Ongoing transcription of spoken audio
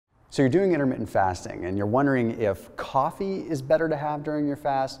So you're doing intermittent fasting and you're wondering if coffee is better to have during your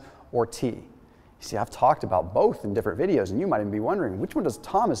fast or tea. You see, I've talked about both in different videos and you might even be wondering, which one does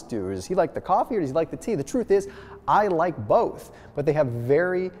Thomas do? Does he like the coffee or does he like the tea? The truth is, I like both, but they have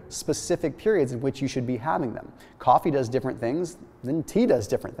very specific periods in which you should be having them. Coffee does different things than tea does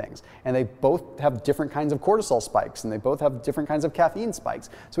different things. And they both have different kinds of cortisol spikes and they both have different kinds of caffeine spikes.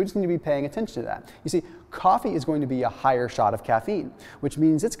 So we just need to be paying attention to that. You see, coffee is going to be a higher shot of caffeine, which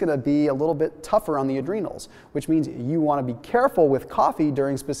means it's going to be a little bit tougher on the adrenals, which means you want to be careful with coffee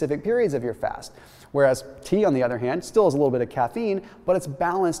during specific periods of your fast. Whereas tea, on the other hand, still has a little bit of caffeine, but it's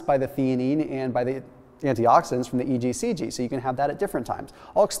balanced by the theanine and by the antioxidants from the EGCG, so you can have that at different times.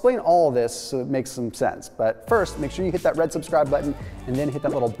 I'll explain all of this so it makes some sense, but first, make sure you hit that red subscribe button and then hit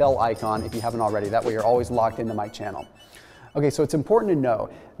that little bell icon if you haven't already. That way you're always locked into my channel. Okay, so it's important to know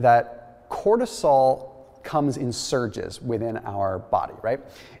that cortisol comes in surges within our body, right?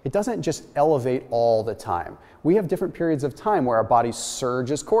 It doesn't just elevate all the time. We have different periods of time where our body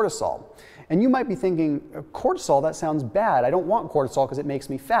surges cortisol. And you might be thinking, cortisol, that sounds bad. I don't want cortisol because it makes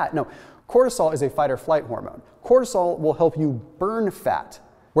me fat. No, cortisol is a fight or flight hormone. Cortisol will help you burn fat.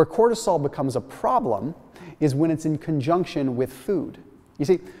 Where cortisol becomes a problem is when it's in conjunction with food. You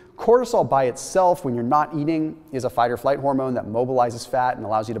see, cortisol by itself, when you're not eating, is a fight or flight hormone that mobilizes fat and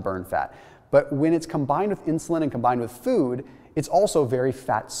allows you to burn fat. But when it's combined with insulin and combined with food, it's also very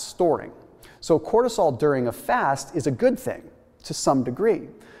fat storing. So cortisol during a fast is a good thing to some degree.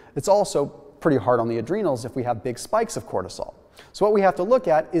 It's also pretty hard on the adrenals if we have big spikes of cortisol. So what we have to look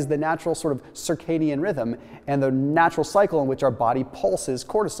at is the natural sort of circadian rhythm and the natural cycle in which our body pulses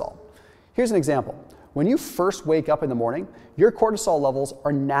cortisol. Here's an example. When you first wake up in the morning, your cortisol levels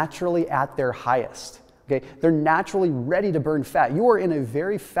are naturally at their highest. Okay? They're naturally ready to burn fat. You are in a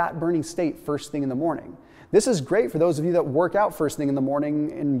very fat-burning state first thing in the morning. This is great for those of you that work out first thing in the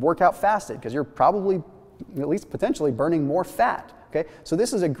morning and work out fasted, because you're probably, at least potentially, burning more fat. Okay? So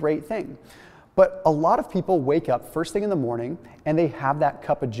this is a great thing. But a lot of people wake up first thing in the morning and they have that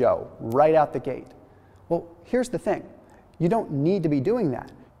cup of joe right out the gate. Well, here's the thing. You don't need to be doing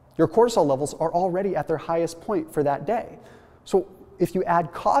that. Your cortisol levels are already at their highest point for that day. So if you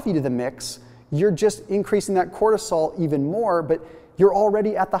add coffee to the mix, you're just increasing that cortisol even more, but you're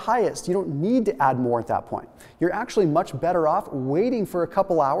already at the highest. You don't need to add more at that point. You're actually much better off waiting for a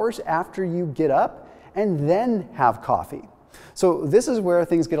couple hours after you get up and then have coffee. So this is where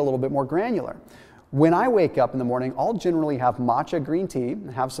things get a little bit more granular. When I wake up in the morning, I'll generally have matcha green tea,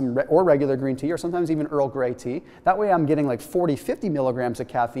 have some or regular green tea, or sometimes even Earl Grey tea. That way I'm getting like 40, 50 milligrams of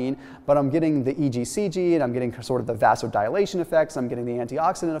caffeine, but I'm getting the EGCG and I'm getting sort of the vasodilation effects, I'm getting the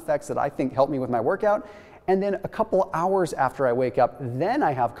antioxidant effects that I think help me with my workout. And then a couple hours after I wake up, then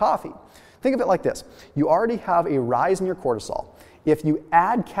I have coffee. Think of it like this. You already have a rise in your cortisol. If you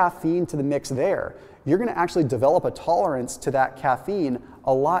add caffeine to the mix there, you're going to actually develop a tolerance to that caffeine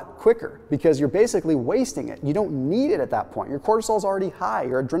a lot quicker because you're basically wasting it. You don't need it at that point. Your cortisol's already high,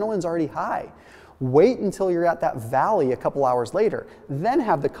 your adrenaline's already high. Wait until you're at that valley a couple hours later, then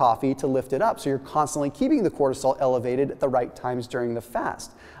have the coffee to lift it up so you're constantly keeping the cortisol elevated at the right times during the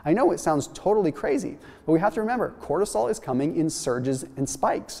fast. I know it sounds totally crazy, but we have to remember cortisol is coming in surges and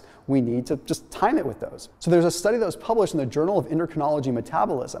spikes. We need to just time it with those. So there's a study that was published in the Journal of Endocrinology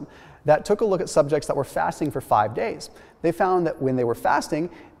Metabolism that took a look at subjects that were fasting for 5 days. They found that when they were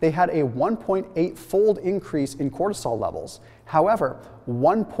fasting, they had a 1.8-fold increase in cortisol levels. However,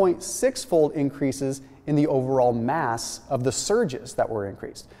 1.6-fold increases in the overall mass of the surges that were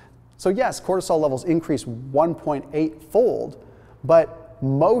increased. So yes, cortisol levels increased 1.8-fold, but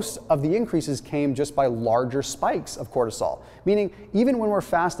most of the increases came just by larger spikes of cortisol. Meaning, even when we're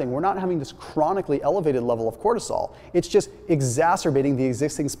fasting, we're not having this chronically elevated level of cortisol. It's just exacerbating the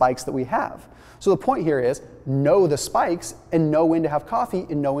existing spikes that we have. So the point here is, know the spikes and know when to have coffee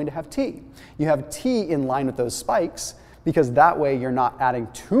and know when to have tea. You have tea in line with those spikes because that way you're not adding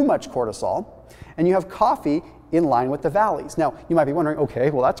too much cortisol, and you have coffee in line with the valleys. Now, you might be wondering,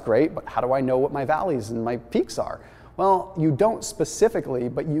 okay, well that's great, but how do I know what my valleys and my peaks are? Well, you don't specifically,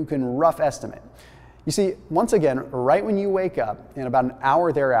 but you can rough estimate. You see, once again, right when you wake up, and about an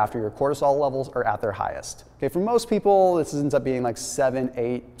hour thereafter, your cortisol levels are at their highest. Okay, for most people, this ends up being like 7,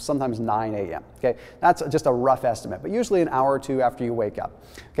 8, sometimes 9 a.m. Okay, that's just a rough estimate, but usually an hour or two after you wake up.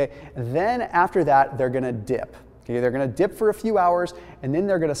 Okay, then after that, they're going to dip. Okay, they're going to dip for a few hours, and then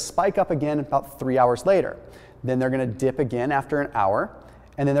they're going to spike up again about 3 hours later. Then they're going to dip again after an hour,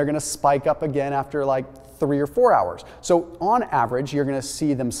 and then they're going to spike up again after like 3 or 4 hours. So on average, you're going to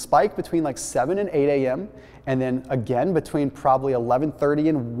see them spike between like 7 and 8 a.m. and then again between probably 11:30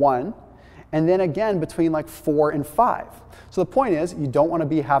 and 1, and then again between like 4 and 5. So the point is, you don't want to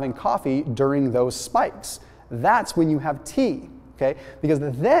be having coffee during those spikes. That's when you have tea, okay? Because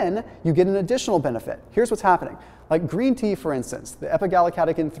then you get an additional benefit. Here's what's happening. Like green tea, for instance, the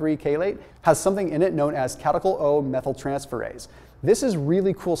epigallocatechin-3 chelate has something in it known as catechol-O methyltransferase. This is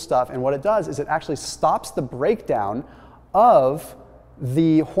really cool stuff, and what it does is it actually stops the breakdown of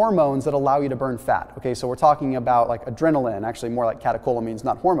the hormones that allow you to burn fat. Okay, so we're talking about like adrenaline, actually more like catecholamines,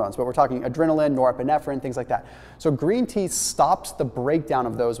 not hormones, but we're talking adrenaline, norepinephrine, things like that. So green tea stops the breakdown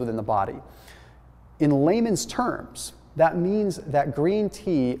of those within the body. In layman's terms, that means that green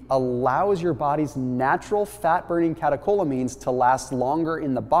tea allows your body's natural fat-burning catecholamines to last longer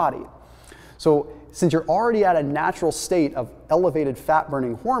in the body. So since you're already at a natural state of elevated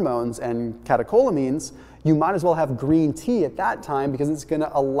fat-burning hormones and catecholamines, you might as well have green tea at that time because it's going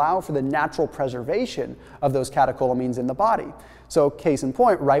to allow for the natural preservation of those catecholamines in the body. So case in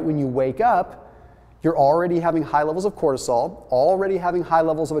point, right when you wake up, you're already having high levels of cortisol, already having high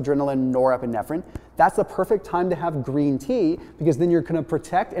levels of adrenaline, norepinephrine. That's the perfect time to have green tea because then you're going to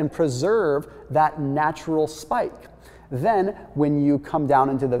protect and preserve that natural spike. Then when you come down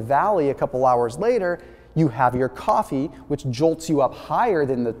into the valley a couple hours later, you have your coffee, which jolts you up higher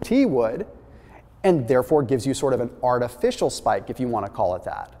than the tea would, and therefore gives you sort of an artificial spike, if you want to call it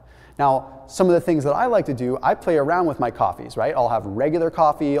that. Now, some of the things that I like to do, I play around with my coffees, right? I'll have regular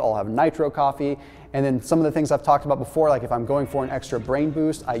coffee, I'll have nitro coffee, and then some of the things I've talked about before, like if I'm going for an extra brain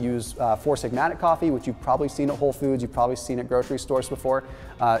boost, I use Four Sigmatic coffee, which you've probably seen at Whole Foods, you've probably seen at grocery stores before.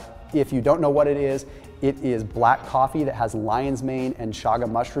 If you don't know what it is black coffee that has lion's mane and chaga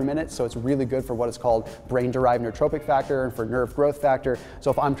mushroom in it, so it's really good for what is called brain-derived neurotropic factor and for nerve growth factor.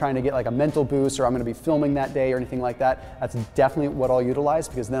 So if I'm trying to get like a mental boost or I'm going to be filming that day or anything like that, that's definitely what I'll utilize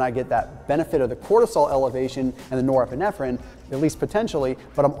because then I get that benefit of the cortisol elevation and the norepinephrine, at least potentially,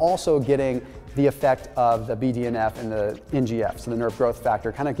 but I'm also getting the effect of the BDNF and the NGF, so the nerve growth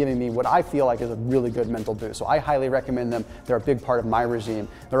factor, kind of giving me what I feel like is a really good mental boost. So I highly recommend them. They're a big part of my regime.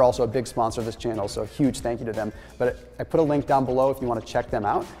 They're also a big sponsor of this channel, so a huge thank you to them. But I put a link down below if you want to check them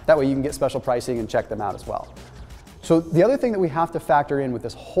out. That way you can get special pricing and check them out as well. So the other thing that we have to factor in with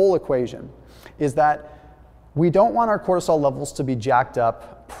this whole equation is that we don't want our cortisol levels to be jacked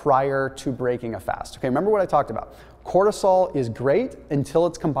up prior to breaking a fast. Okay, remember what I talked about. Cortisol is great until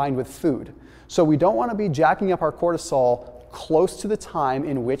it's combined with food. So we don't want to be jacking up our cortisol close to the time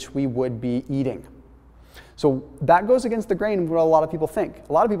in which we would be eating. So that goes against the grain of what a lot of people think.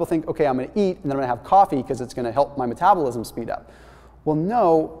 A lot of people think, okay, I'm going to eat and then I'm going to have coffee because it's going to help my metabolism speed up. Well,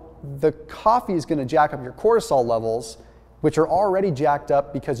 no, the coffee is going to jack up your cortisol levels, which are already jacked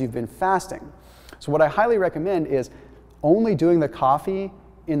up because you've been fasting. So what I highly recommend is only doing the coffee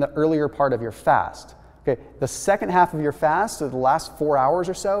in the earlier part of your fast. Okay, the second half of your fast, so the last 4 hours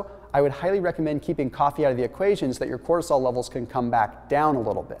or so, I would highly recommend keeping coffee out of the equation so that your cortisol levels can come back down a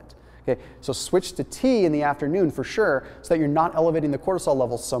little bit. Okay, so switch to tea in the afternoon for sure so that you're not elevating the cortisol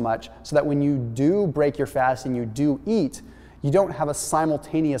levels so much so that when you do break your fast and you do eat, you don't have a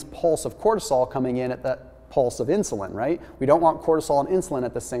simultaneous pulse of cortisol coming in at that pulse of insulin, right? We don't want cortisol and insulin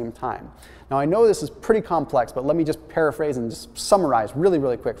at the same time. Now I know this is pretty complex, but let me just paraphrase and just summarize really,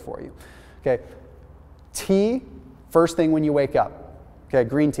 really quick for you. Okay, tea, first thing when you wake up. Okay,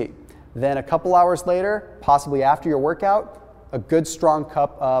 green tea. Then a couple hours later, possibly after your workout, a good strong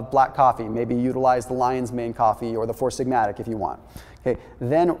cup of black coffee. Maybe utilize the lion's mane coffee or the Four Sigmatic if you want. Okay,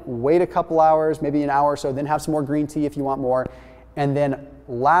 then wait a couple hours, maybe an hour or so, then have some more green tea if you want more. And then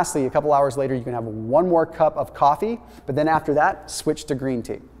lastly, a couple hours later, you can have one more cup of coffee, but then after that, switch to green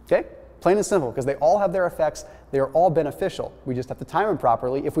tea. Okay? Plain and simple, because they all have their effects. They are all beneficial. We just have to time them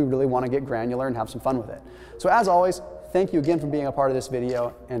properly if we really want to get granular and have some fun with it. So as always, thank you again for being a part of this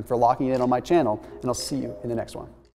video and for locking in on my channel, and I'll see you in the next one.